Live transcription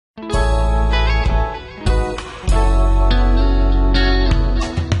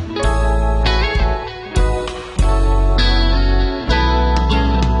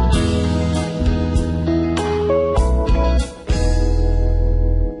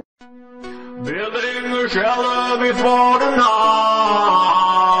Building a shelter before the night.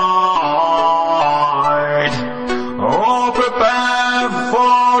 Oh, prepare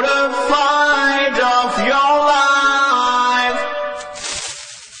for the fight of your life.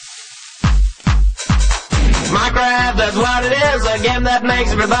 Minecraft, that's what it is, a game that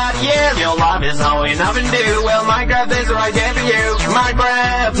makes everybody yes. Your life is only nothing to do, well Minecraft is the right game for you.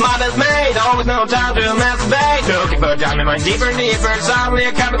 Minecraft, mod is made, always no time to masturbate. Looking for diamond mine deeper and deeper, suddenly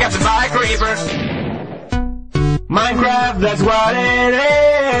a copy captured by a creeper. Minecraft, that's what it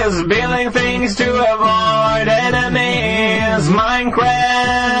is, building things to avoid enemies.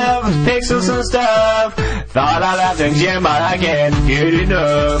 Minecraft, pixels and stuff, thought I'd have to gym but I can't get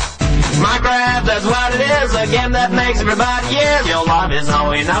enough. Minecraft, that's what it is, a game that makes everybody yes. Your life is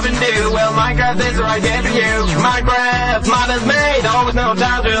only nothing new, well Minecraft is the right game for you. Minecraft, mod is made, always no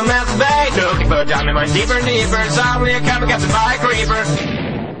time to masturbate. Looking for diamond mine deeper and deeper, suddenly a copy captured by a creeper.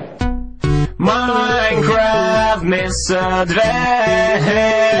 Minecraft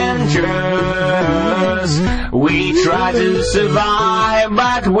misadventures. We try to survive,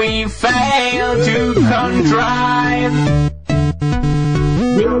 but we fail to contrive.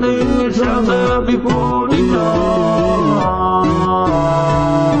 Building a shelter before the night.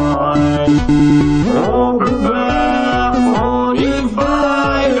 Oh, prepare for the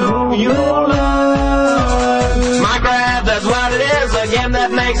fight of your life. Minecraft, that's what it is, a game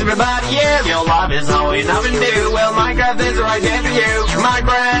that makes everybody yes. Your life is always nothing new, well Minecraft is the right game for you.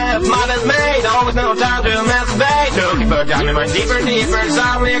 Minecraft, mod is made, always no time to masturbate. Looking for diamond mine deeper and deeper,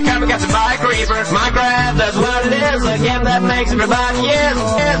 suddenly a copy captured by a creeper. Minecraft, that's what it is, a game that makes everybody yes.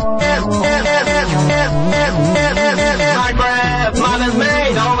 Minecraft, mod is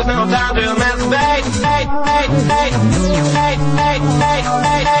made, always no time to masturbate.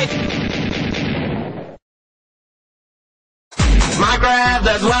 Minecraft,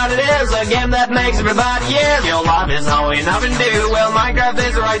 that's what it is, a game that makes everybody yes. Your life is only nothing new, well Minecraft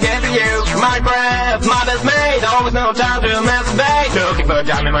is the right game for you. Minecraft, mod is made, always no time to masturbate. Looking for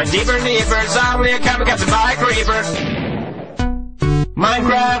diamond mine deeper and deeper, suddenly a copy captured by a creeper.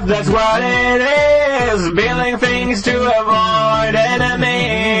 Minecraft, that's what it is, building things to avoid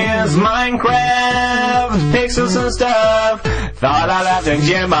enemies. Minecraft, pixels and stuff, thought I'd have to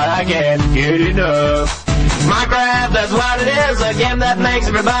gym but I can't get enough. Minecraft, that's what it is, a game that makes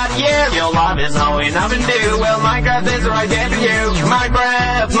everybody yes. Your life is only nothing new, well Minecraft is the right game for you.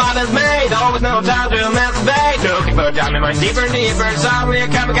 Minecraft, mod is made, always no time to masturbate. Looking for diamond mine deeper and deeper, suddenly a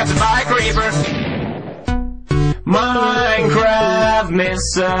copy captured by a creeper. Minecraft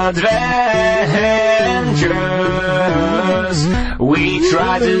misadventures. We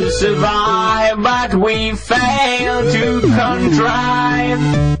try to survive, but we fail to contrive.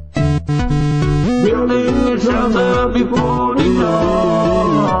 Building a shelter before the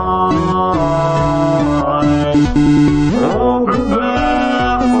night. Oh,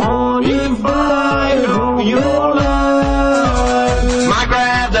 prepare for the fight of your life.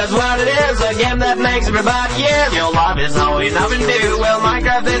 Minecraft, that's what it is, a game that makes everybody yes. Your life is only nothing new, well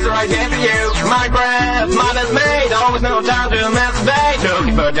Minecraft is the right game for you. Minecraft, mod is made, always no time to masturbate.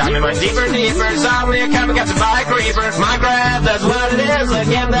 Looking for diamond mine deeper and deeper, suddenly a copy captured by a creeper. Minecraft, that's what it is, a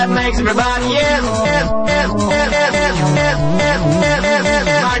game that makes everybody yes.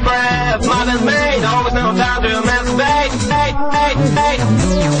 Minecraft, mod is made, always no time to masturbate.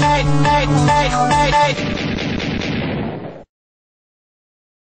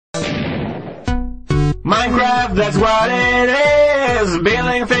 Minecraft, that's what it is,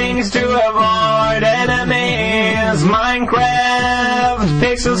 building things to avoid enemies. Minecraft,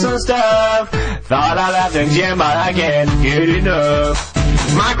 pixels and stuff, thought I'd have to gym but I can't get enough.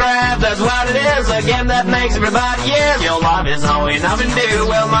 Minecraft, that's what it is, a game that makes everybody yes. Your life is only nothing new,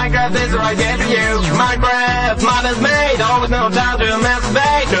 well Minecraft is the right game for you. Minecraft, mod is made, always no time to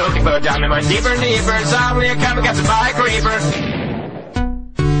masturbate. Looking for diamond mine deeper and deeper, suddenly a copy captured by a creeper.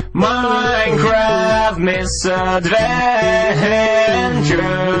 Minecraft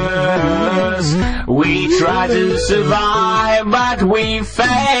misadventures. We try to survive, but we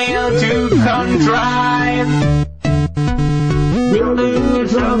fail to contrive. Building a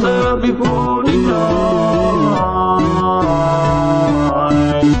shelter before the night.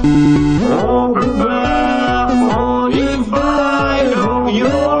 Oh, prepare for the fight of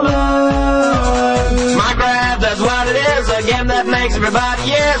your life. Minecraft, that's what it is, a game that makes everybody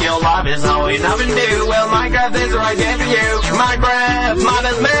yes. Your life is only nothing new, well Minecraft is the right game for you. Minecraft, mod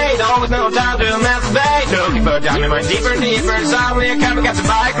is made, always no time to masturbate. Looking for diamond mine deeper and deeper, suddenly a copy captured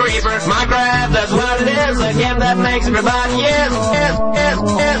by a creeper. Minecraft, that's what it is, a game that makes everybody yes.